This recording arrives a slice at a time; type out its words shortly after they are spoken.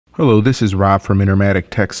Hello, this is Rob from Intermatic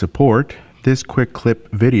Tech Support. This quick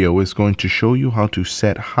clip video is going to show you how to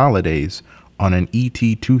set holidays on an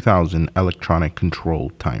ET2000 electronic control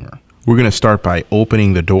timer. We're going to start by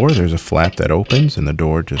opening the door. There's a flap that opens and the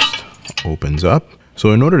door just opens up.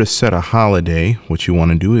 So in order to set a holiday, what you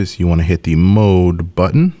want to do is you want to hit the mode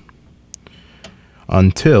button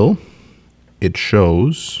until it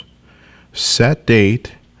shows set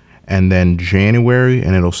date and then January,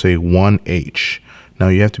 and it'll say 1H. Now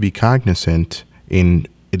you have to be cognizant in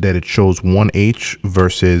that it shows 1H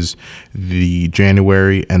versus the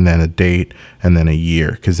January and then a date and then a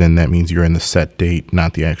year, because then that means you're in the set date,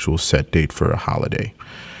 not the actual set date for a holiday.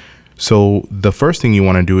 So the first thing you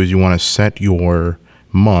want to do is you want to set your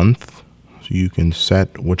month. So you can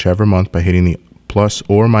set whichever month by hitting the plus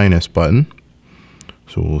or minus button.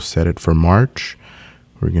 So we'll set it for March.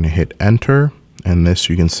 We're going to hit enter, and this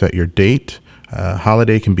you can set your date.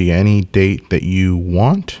 Holiday can be any date that you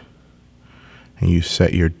want, and you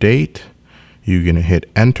set your date. You're going to hit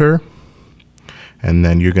enter, and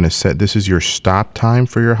then you're going to set, this is your stop time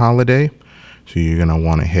for your holiday. So you're going to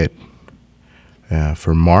want to hit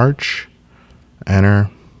for March, enter,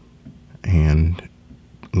 and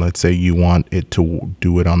let's say you want it to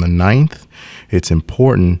do it on the 9th. It's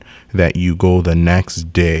important that you go the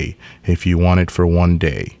next day if you want it for one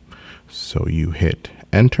day. So you hit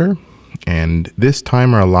enter. And this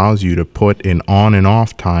timer allows you to put an on and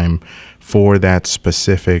off time for that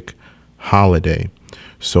specific holiday.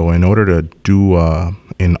 So in order to do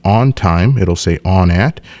an on time, it'll say on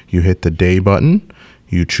at. You hit the day button.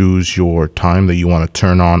 You choose your time that you want to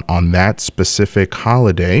turn on that specific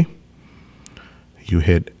holiday. You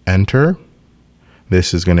hit enter.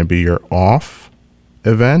 This is going to be your off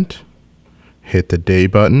event. Hit the day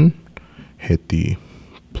button. Hit the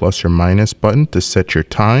plus or minus button to set your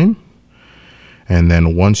time. And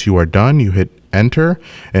then once you are done, you hit enter,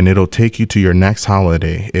 and it'll take you to your next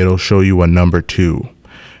holiday. It'll show you a number 2.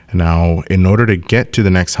 Now, in order to get to the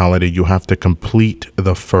next holiday, you have to complete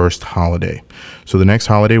the first holiday. So the next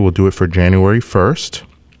holiday, we'll do it for January 1st,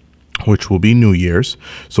 which will be New Year's.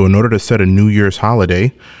 So in order to set a New Year's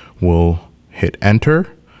holiday, we'll hit enter.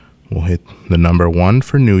 We'll hit the number 1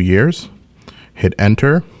 for New Year's, hit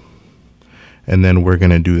enter. And then we're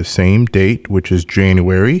going to do the same date, which is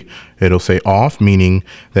January. It'll say off, meaning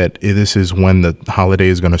that this is when the holiday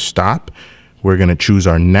is going to stop. We're going to choose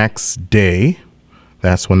our next day.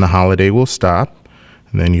 That's when the holiday will stop.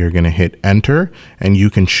 And then you're going to hit enter. And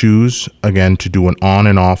you can choose, again, to do an on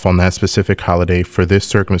and off on that specific holiday. For this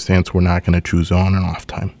circumstance, we're not going to choose on and off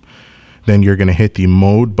time. Then you're going to hit the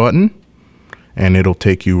mode button, and it'll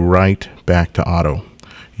take you right back to auto.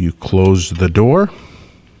 You close the door.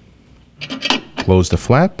 Close the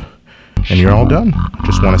flap, and you're all done.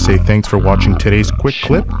 Just want to say thanks for watching today's quick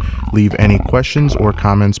clip. Leave any questions or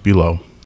comments below.